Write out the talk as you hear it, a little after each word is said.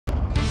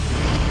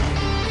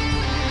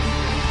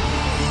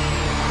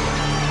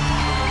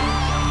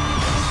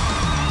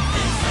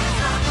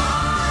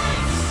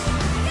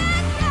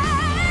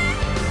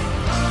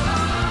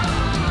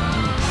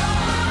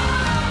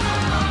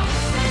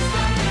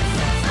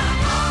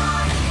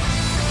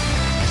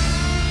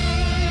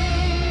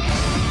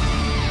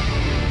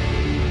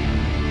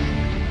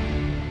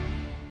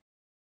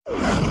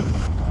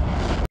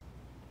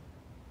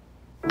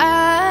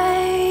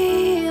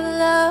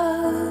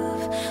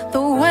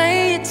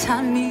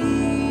tie me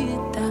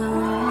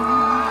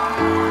down.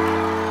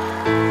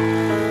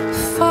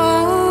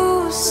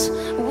 False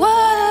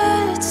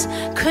words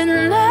could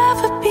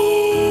never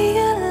be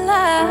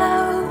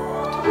allowed.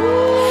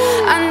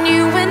 I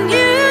knew when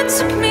you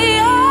took me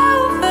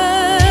over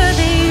that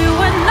you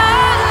were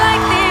not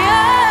like the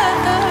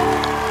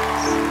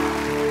others.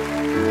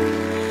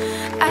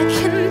 I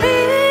can be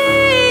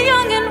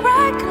young and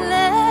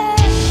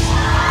reckless,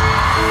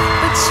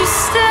 but you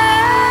stay.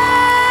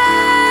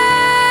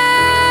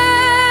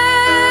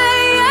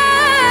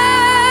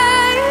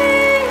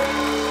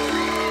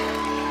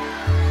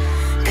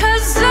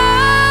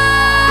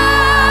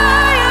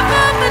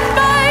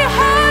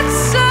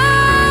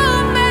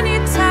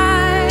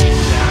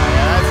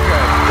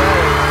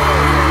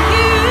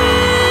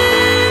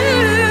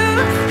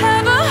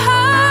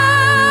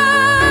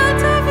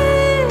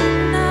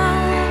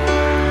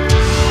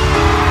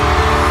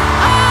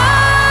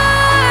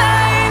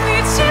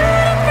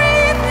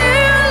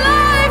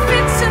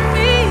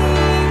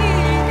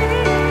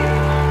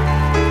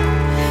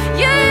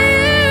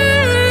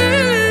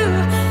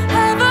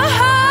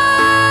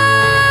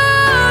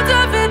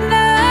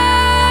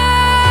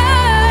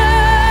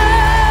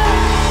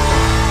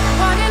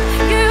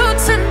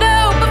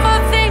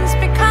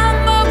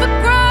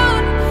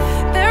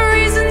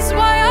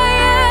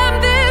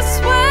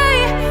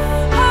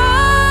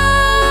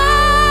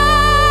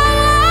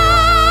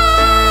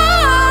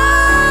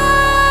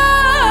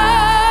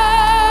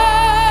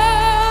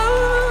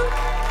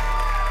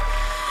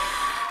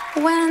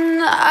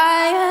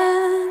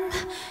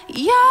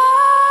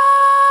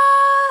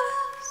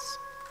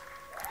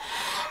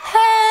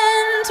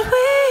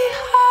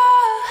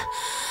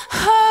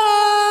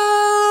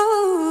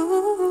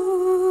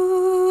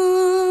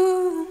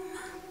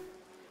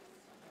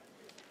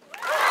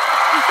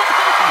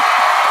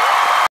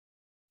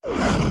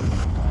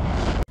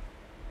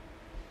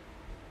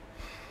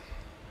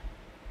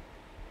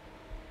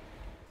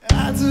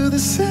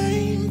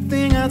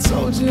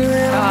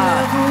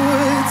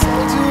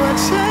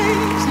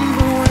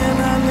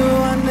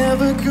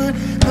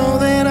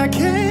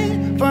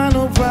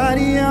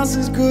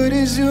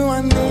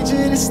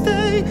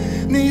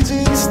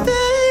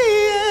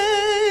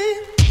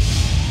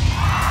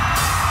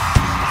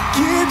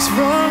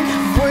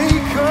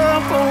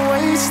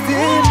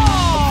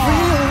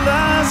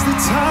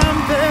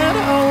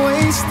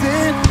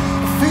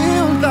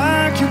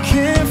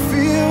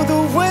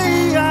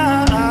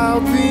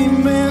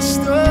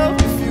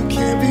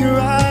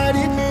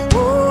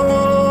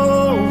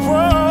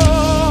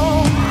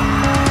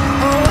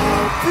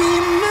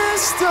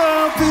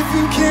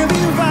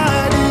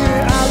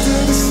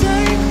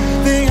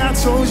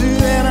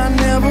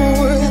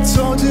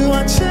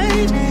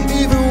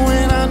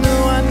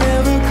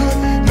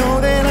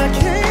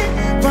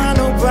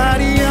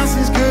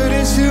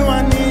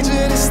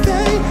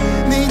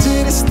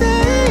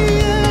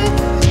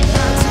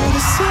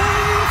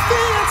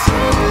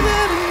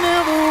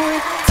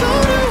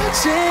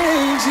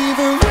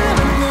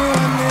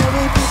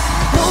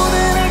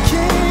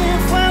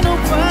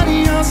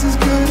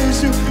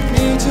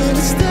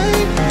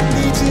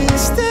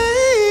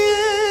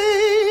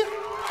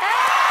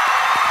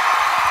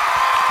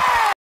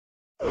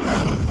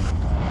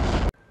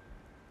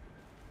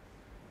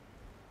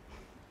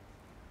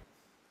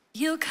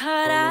 You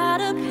cut out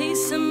a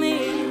piece of me.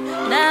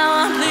 Now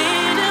I'm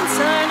bleeding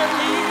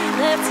internally,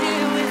 left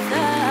here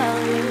without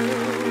you.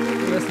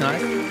 That's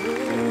nice.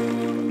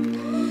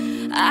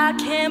 I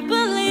can't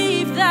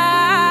believe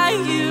that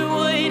you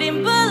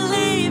wouldn't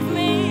believe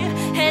me,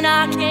 and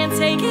I can't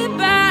take it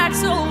back.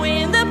 So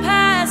in the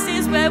past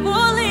is where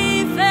we'll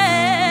leave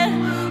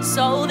it.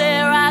 So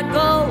there I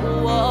go.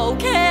 Oh,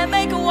 can't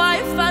make a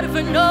wife out of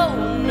a no.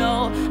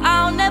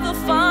 I'll never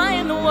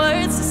find the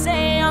words to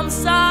say I'm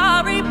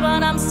sorry,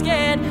 but I'm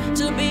scared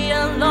to be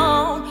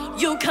alone.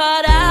 You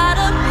cut out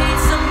a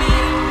piece of me.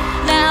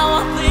 Now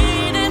I'm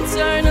bleeding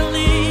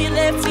internally,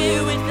 left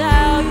here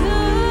without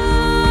you.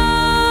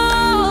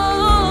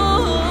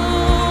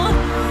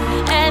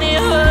 And it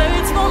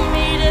hurts for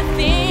me to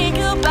think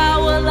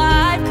about what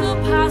life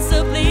could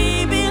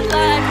possibly be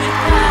like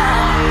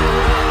without you.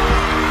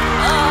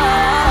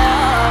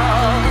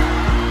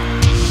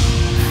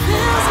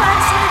 Feels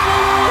like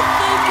sleeping with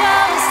the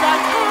ghost. I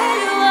call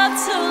you up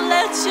to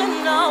let you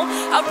know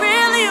I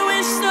really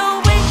wish that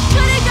we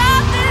could've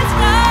got this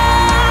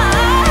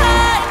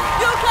right.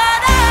 You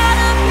cut out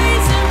a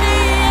piece of me,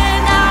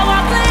 and now I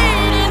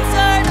bleed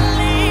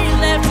internally,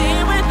 left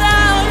here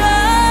without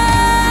you.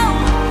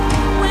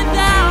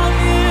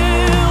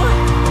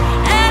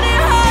 And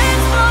it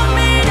hurts for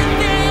me to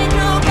think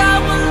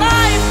about what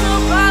life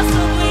could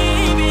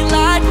possibly be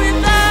like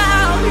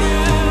without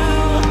you.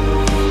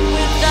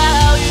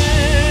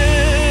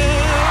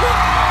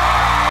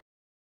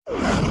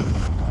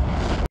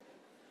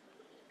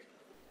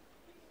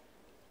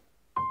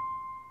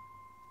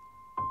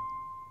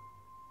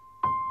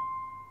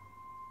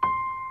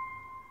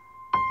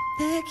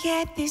 Look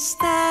at these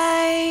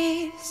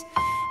stars,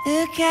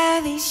 look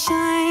how they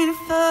shine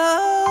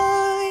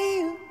for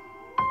you.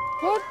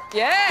 What?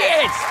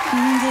 Yes!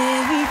 And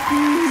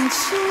everything that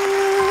you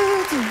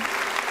do,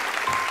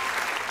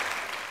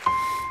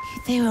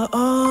 they were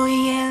all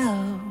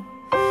yellow.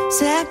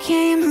 So I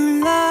came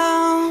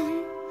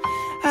along,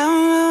 I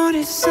wrote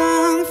a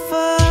song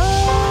for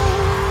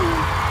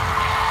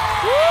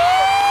you.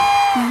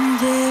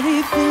 And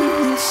everything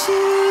that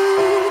you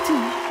do,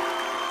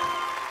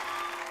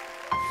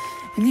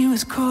 and it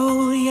was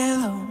cold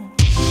yellow.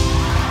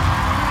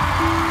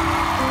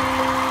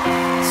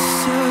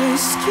 So your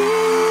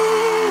skin,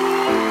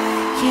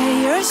 yeah,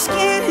 your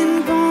skin and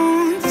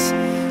bones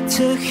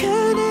took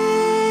her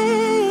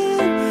in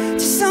to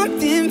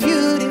something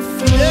beautiful.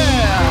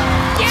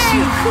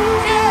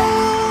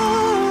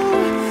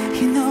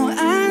 You know I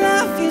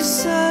love you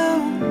so.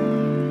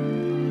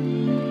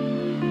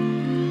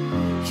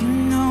 You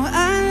know I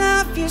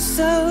love you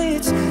so,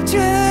 it's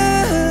true.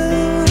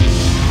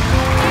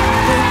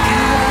 Look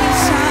how they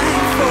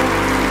shine for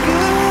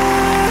you.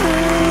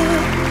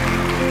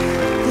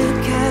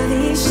 Look how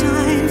they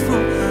shine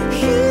for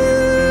you.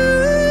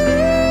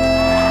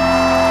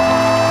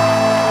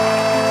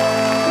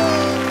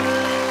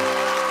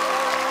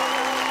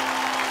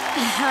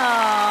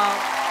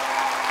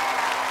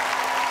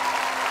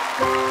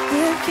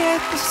 Look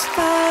at the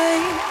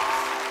stars,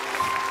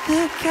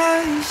 look how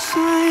they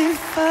shine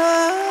for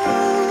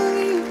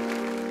you.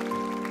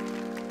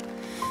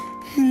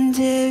 And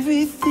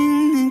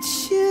everything that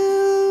you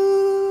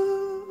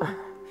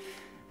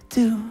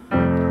do.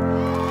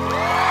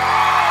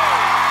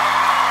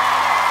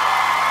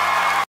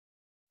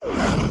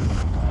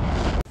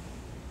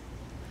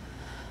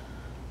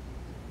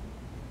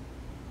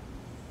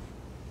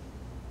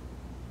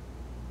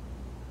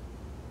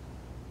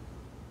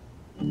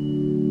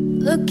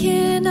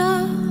 Looking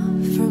up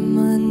from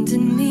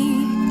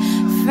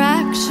underneath,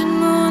 fraction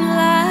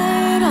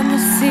moonlight on the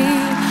sea.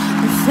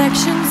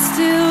 Reflection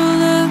still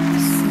look the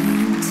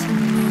same to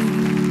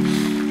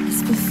me as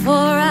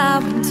before I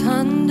went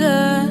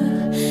under.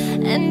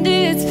 And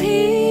it's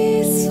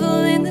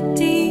peaceful in the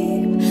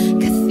deep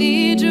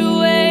cathedral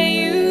where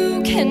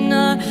you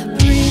cannot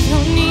breathe. No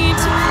need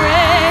to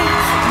pray,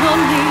 no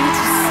need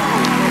to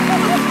sleep.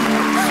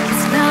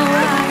 'Cause now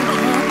I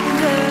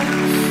wonder,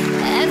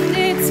 and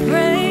it's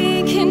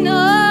breaking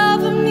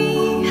over me.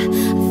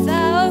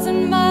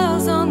 1,000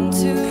 miles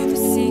onto the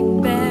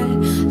seabed,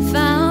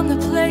 found the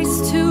place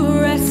to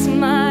rest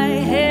my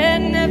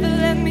head. Never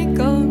let me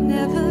go,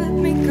 never let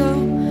me go,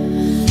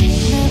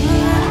 never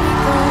let me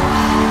go.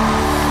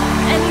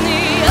 And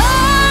the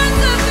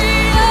arms of the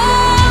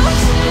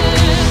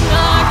ocean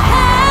are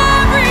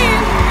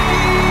carrying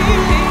me,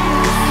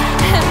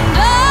 and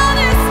all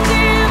this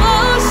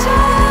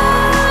devotion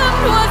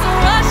was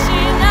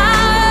rushing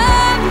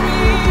out of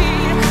me.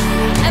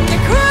 And the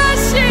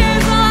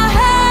crushes are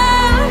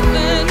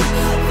heaven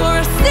for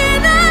a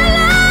sinner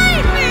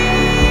like me.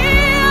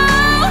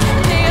 Oh,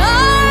 the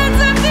arms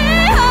of the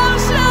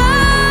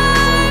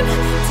ocean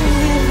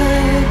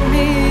delivered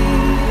me.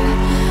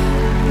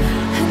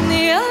 And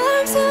the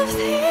arms of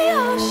the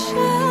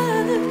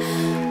ocean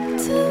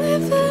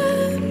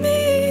delivered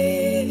me.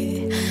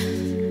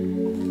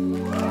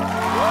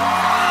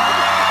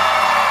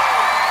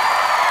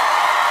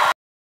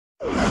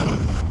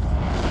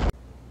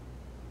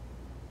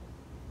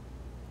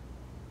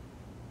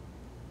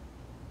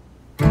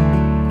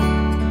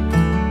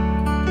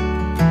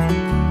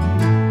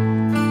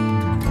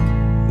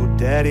 Well,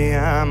 Daddy,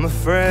 I'm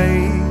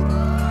afraid.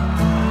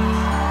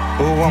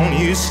 Oh, won't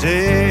you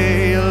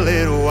stay a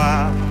little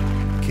while?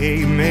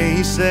 Keep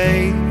me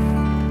safe,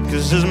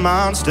 'cause there's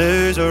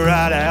monsters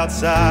right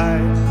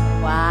outside.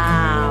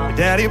 Wow.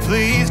 Daddy,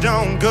 please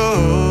don't go.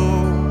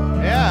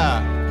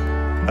 Yeah.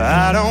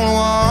 I don't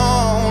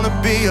want to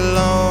be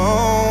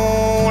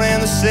alone.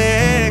 And the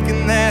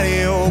second that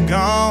you're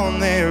gone,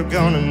 they're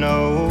gonna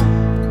know.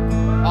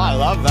 Oh, I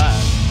love that.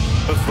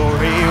 Before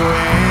he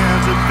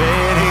went to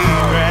bed, he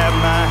grabbed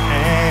my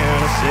hand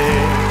and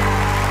said,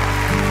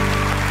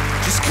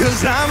 just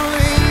 'cause I'm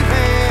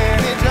leaving,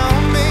 it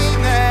don't mean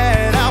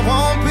that I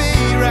won't be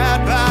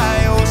right by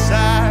your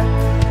side.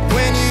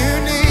 When you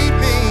need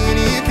me and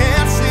you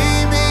can't see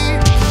me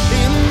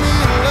in the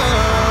middle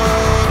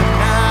of the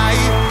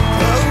night,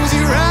 close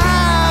your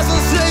eyes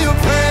and say a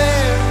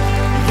prayer.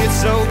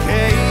 It's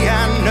okay,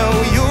 I know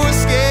you're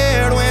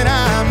scared when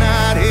I'm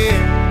not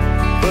here,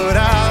 but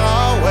I'll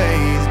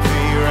always be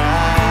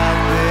right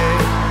there.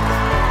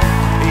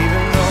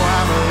 Even though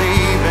I'm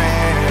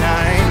leaving,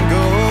 I ain't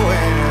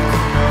going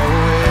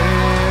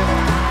nowhere.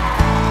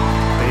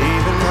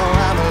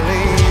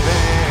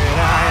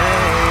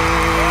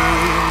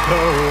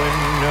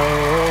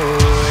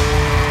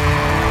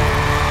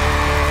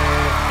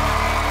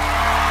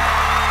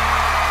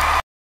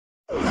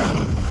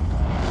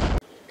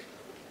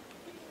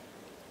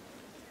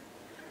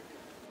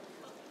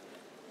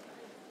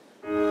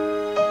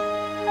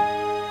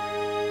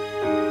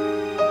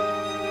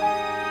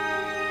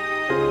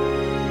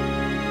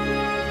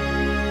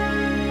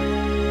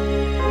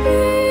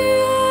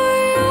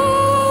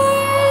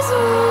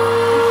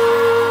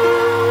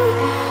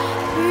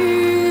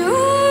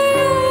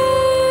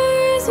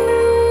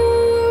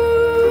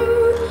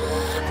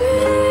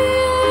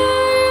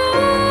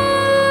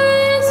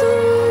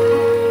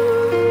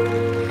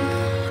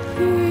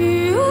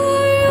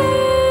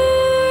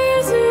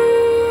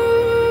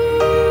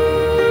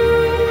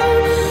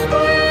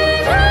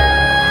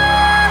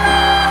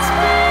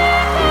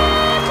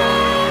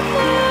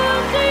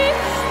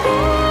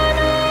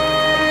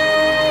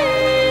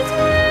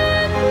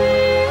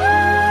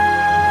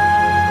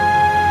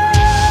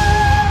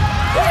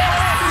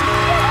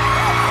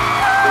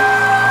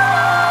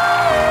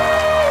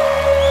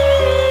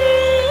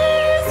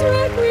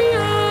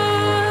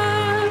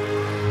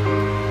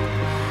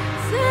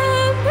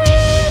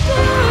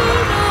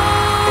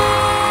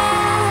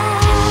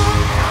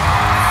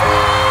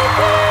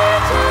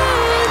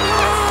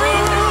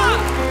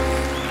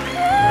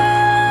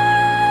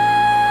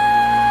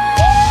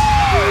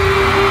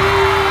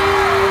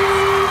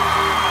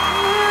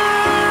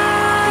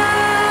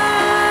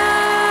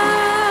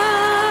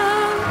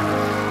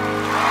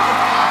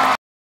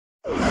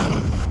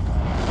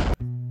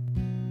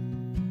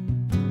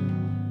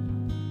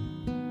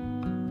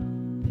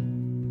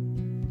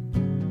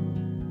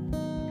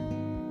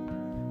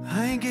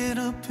 get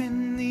up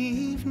in the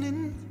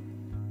evening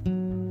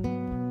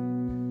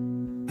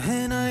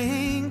and I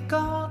ain't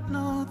got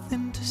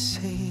nothing to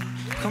say.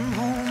 Come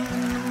home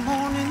in the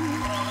morning,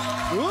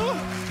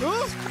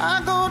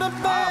 I go to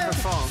bed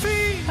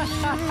feeling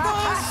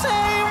the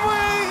same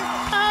way.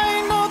 I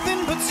ain't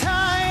nothing but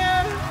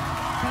tired.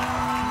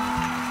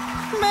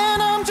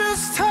 Man, I'm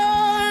just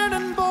tired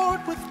and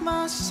bored with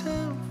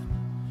myself.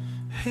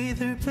 Hey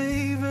there,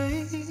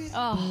 baby.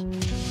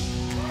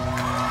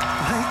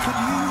 I could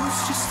use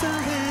just a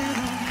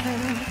little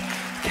help.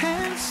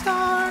 Can't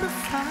start a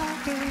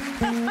fire.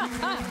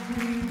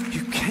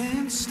 You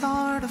can't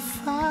start a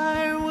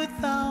fire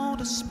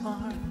without a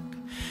spark.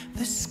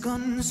 This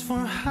gun's for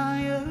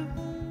hire.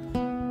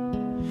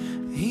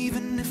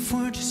 Even if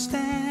we're just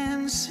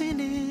dancing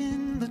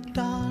in the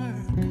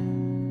dark.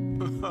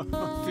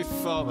 Fy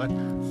faen.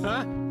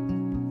 Hæ?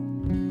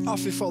 Ja,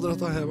 fy fader,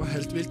 dette her var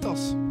helt vilt,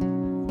 altså.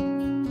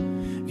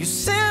 You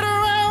sit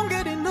around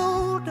getting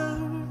older.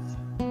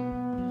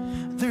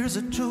 There's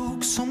a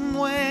joke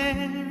somewhere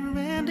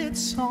and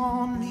it's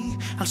on me.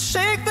 I'll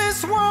shake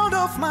this world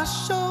off my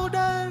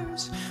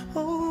shoulders.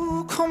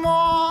 Oh, come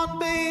on,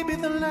 baby,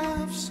 the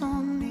laugh's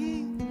on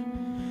me.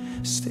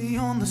 Stay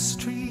on the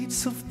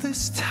streets of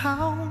this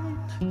town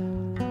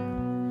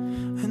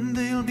and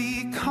they'll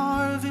be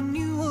carving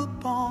you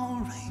up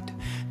all right.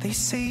 They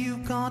say you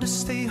gotta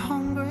stay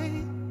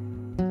hungry.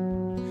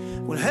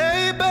 Well,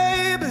 hey,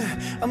 baby,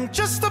 I'm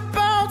just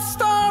about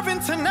starving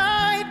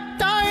tonight,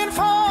 dying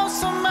for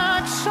some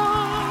action.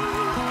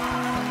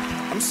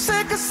 I'm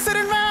sick of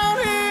sitting around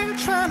here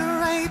trying to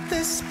write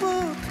this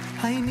book.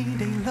 I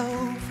need a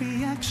love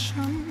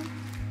reaction.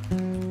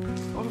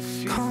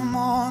 Come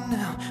on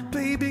now,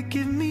 baby,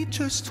 give me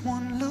just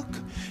one look.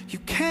 You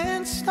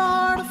can't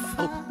start a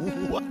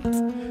fire.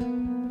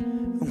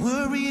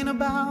 Worrying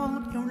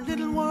about your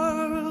little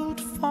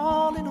world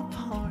falling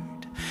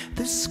apart.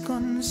 This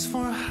gun's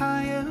for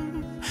hire.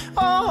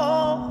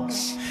 Oh,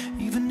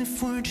 even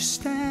if we're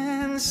just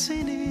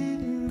dancing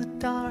in the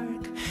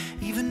dark.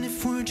 Even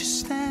if we're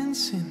just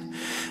dancing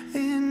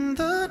in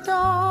the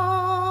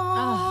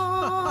dark.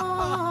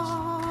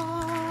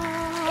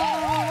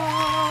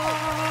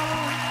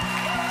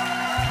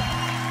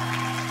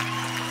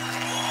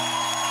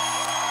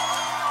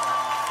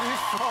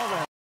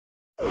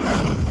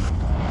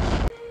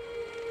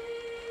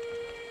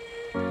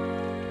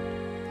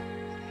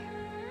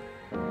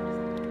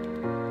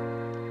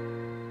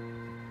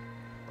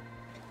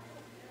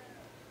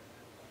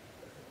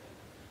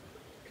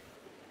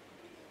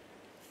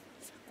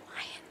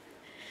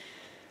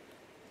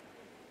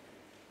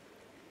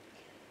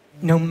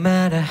 No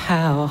matter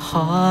how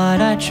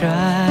hard I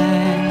try,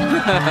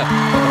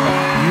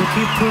 you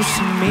keep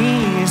pushing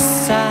me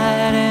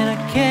aside and I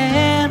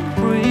can't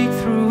break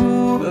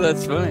through. Oh,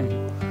 that's funny.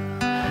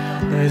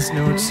 There's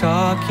no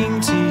talking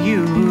to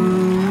you.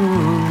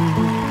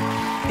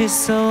 It's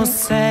so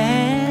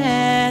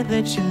sad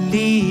that you're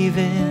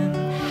leaving.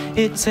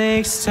 It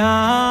takes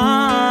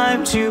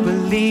time to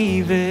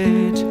believe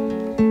it.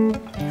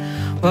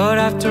 But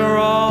after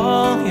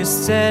all is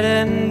said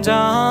and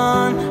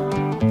done,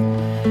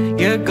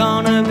 you're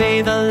gonna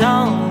be the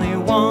lonely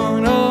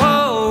one.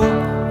 Oh,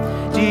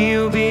 do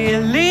you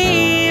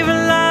believe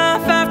in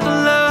life after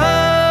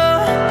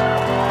love?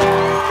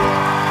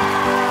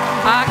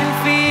 I can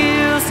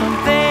feel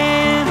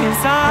something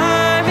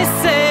inside me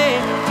say,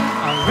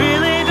 I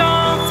really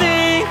don't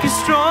think you're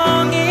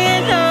strong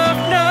enough,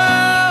 no.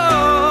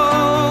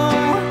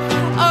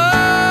 Oh,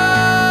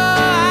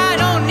 I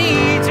don't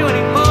need you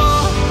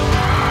anymore.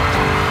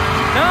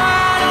 No,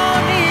 I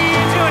don't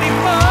need you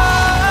anymore.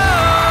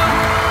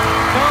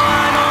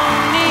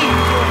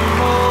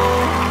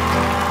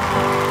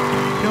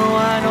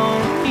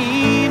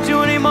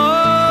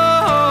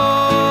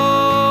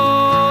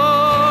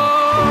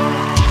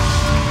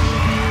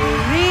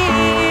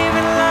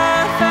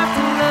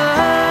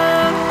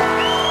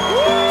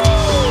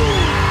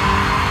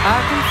 I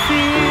can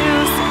feel